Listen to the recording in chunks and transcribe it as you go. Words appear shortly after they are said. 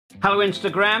Hello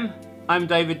Instagram, I'm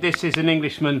David, this is an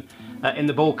Englishman in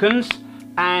the Balkans,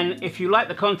 and if you like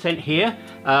the content here,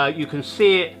 you can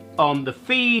see it on the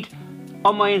feed.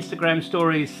 On my Instagram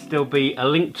stories there'll be a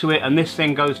link to it, and this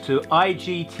thing goes to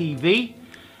IGTV,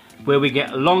 where we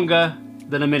get longer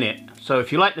than a minute. So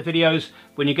if you like the videos,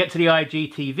 when you get to the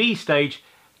IGTV stage,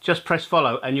 just press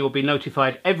follow and you'll be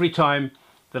notified every time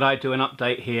that I do an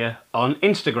update here on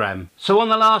Instagram. So on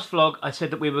the last vlog I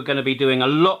said that we were going to be doing a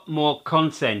lot more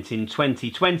content in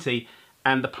 2020,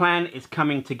 and the plan is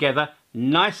coming together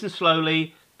nice and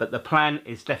slowly, but the plan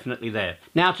is definitely there.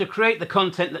 Now, to create the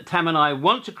content that Tam and I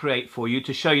want to create for you,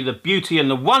 to show you the beauty and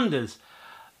the wonders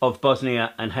of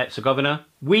Bosnia and Herzegovina,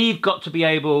 we've got to be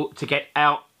able to get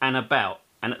out and about.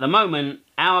 And at the moment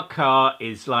our car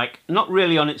is like not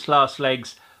really on its last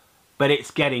legs, but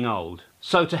it's getting old.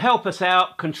 So to help us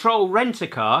out, Control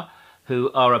Rent-A-Car,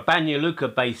 who are a Banja Luka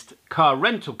based car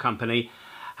rental company,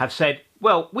 have said,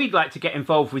 well, we'd like to get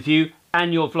involved with you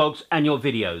and your vlogs and your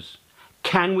videos.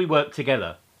 Can we work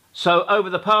together? So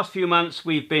over the past few months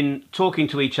we've been talking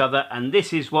to each other, and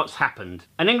this is what's happened.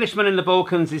 An Englishman in the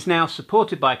Balkans is now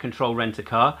supported by Control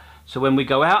Rent-A-Car, so when we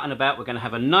go out and about we're going to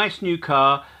have a nice new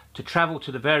car to travel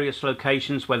to the various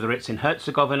locations, whether it's in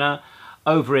Herzegovina,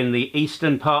 over in the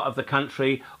eastern part of the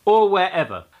country, or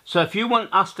wherever. So if you want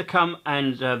us to come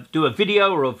and do a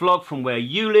video or a vlog from where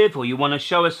you live, or you want to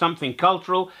show us something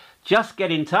cultural, just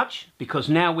get in touch, because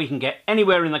now we can get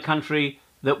anywhere in the country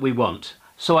that we want.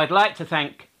 So I'd like to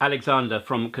thank Alexander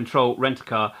from Control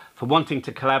Rent-A-Car for wanting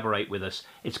to collaborate with us.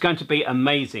 It's going to be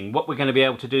amazing what we're going to be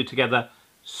able to do together.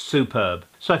 Superb.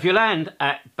 So if you land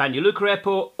at Banja Luka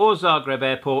Airport or Zagreb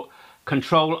Airport,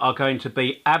 Control are going to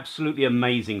be absolutely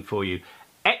amazing for you.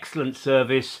 Excellent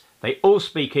service, they all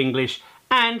speak English,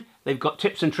 and they've got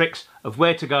tips and tricks of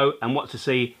where to go and what to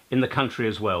see in the country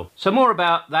as well. So more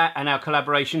about that and our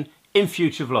collaboration in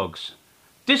future vlogs.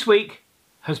 This week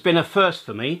has been a first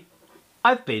for me.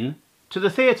 I've been to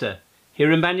the theatre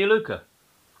here in Banja Luka.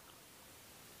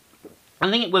 I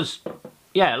think it was,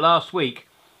 last week.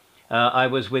 I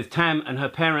was with Tam and her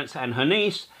parents and her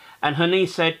niece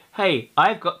said, hey,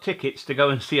 I've got tickets to go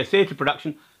and see a theatre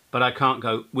production, but I can't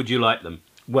go. Would you like them?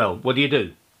 Well, what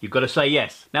do? You've got to say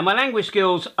yes. Now, my language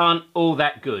skills aren't all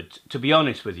that good, to be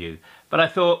honest with you, but I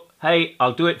thought, hey,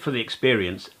 I'll do it for the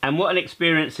experience. And what an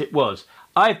experience it was.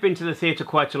 I've been to the theatre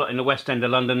quite a lot in the West End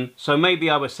of London, so maybe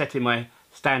I was setting my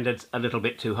standards a little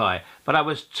bit too high, but I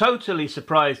was totally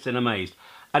surprised and amazed.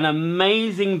 An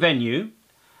amazing venue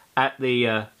at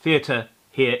the theatre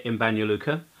here in Banja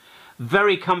Luka.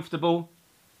 Very comfortable,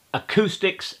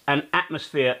 acoustics and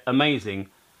atmosphere amazing,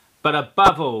 but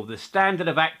above all, the standard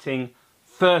of acting,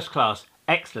 first class,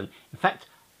 excellent. In fact,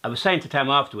 I was saying to Tam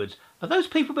afterwards, have those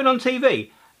people been on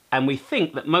TV? And we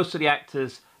think that most of the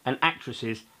actors and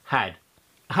actresses had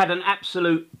an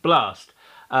absolute blast.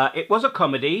 It was a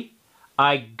comedy.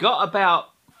 I got about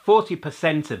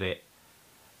 40% of it.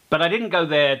 But I didn't go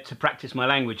there to practice my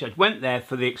language. I went there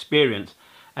for the experience,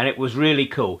 and it was really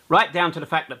cool. Right down to the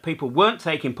fact that people weren't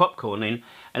taking popcorn in,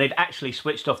 and they'd actually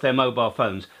switched off their mobile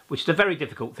phones, which is a very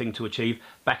difficult thing to achieve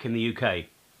back in the UK.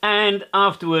 And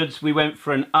afterwards, we went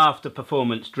for an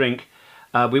after-performance drink.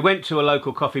 We went to a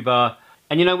local coffee bar,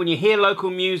 and you know, when you hear local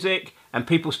music and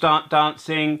people start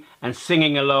dancing and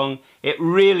singing along, it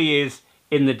really is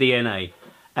in the DNA.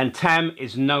 And Tam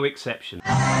is no exception.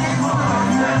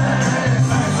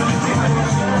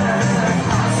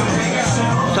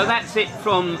 So that's it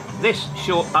from this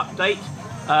short update.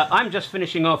 I'm just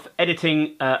finishing off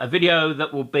editing a video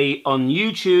that will be on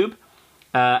YouTube,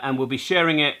 and we'll be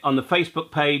sharing it on the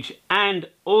Facebook page and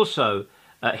also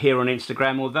here on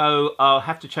Instagram, although I'll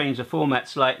have to change the format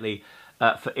slightly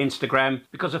for Instagram,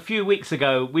 because a few weeks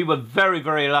ago we were very,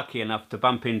 very lucky enough to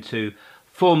bump into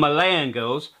 4 Malayan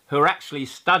girls who are actually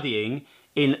studying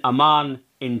in Amman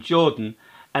in Jordan,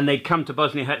 and they'd come to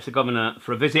Bosnia and Herzegovina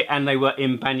for a visit, and they were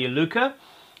in Banja Luka,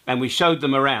 and we showed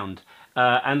them around,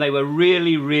 and they were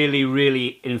really, really,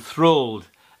 really enthralled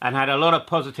and had a lot of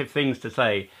positive things to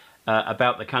say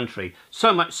about the country.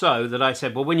 So much so that I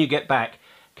said, well, when you get back,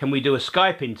 can we do a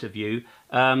Skype interview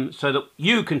so that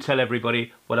you can tell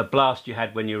everybody what a blast you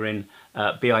had when you were in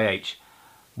BIH.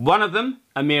 One of them,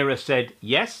 Amira, said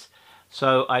yes.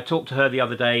 So I talked to her the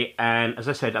other day, and as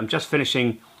I said, I'm just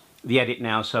finishing the edit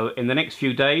now. So in the next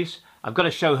few days, I've got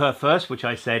to show her first, which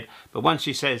I said, but once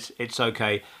she says it's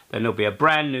okay, then there'll be a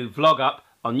brand new vlog up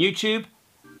on YouTube.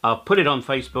 I'll put it on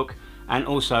Facebook, and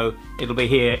also it'll be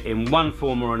here in one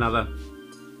form or another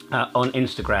on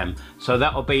Instagram. So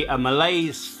that'll be a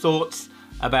Malay's thoughts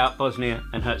about Bosnia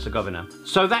and Herzegovina.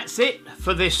 So that's it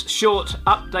for this short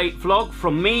update vlog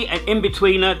from me, an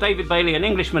in-betweener, David Bailey, an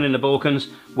Englishman in the Balkans.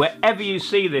 Wherever you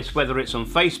see this, whether it's on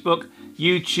Facebook,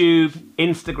 YouTube,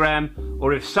 Instagram,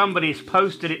 or if somebody's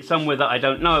posted it somewhere that I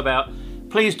don't know about,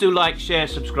 please do like, share,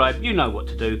 subscribe. You know what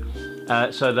to do,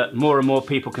 so that more and more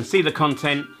people can see the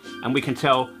content and we can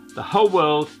tell the whole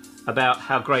world about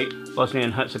how great Bosnia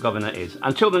and Herzegovina is.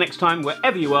 Until the next time,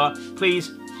 wherever you are,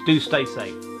 please do stay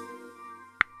safe.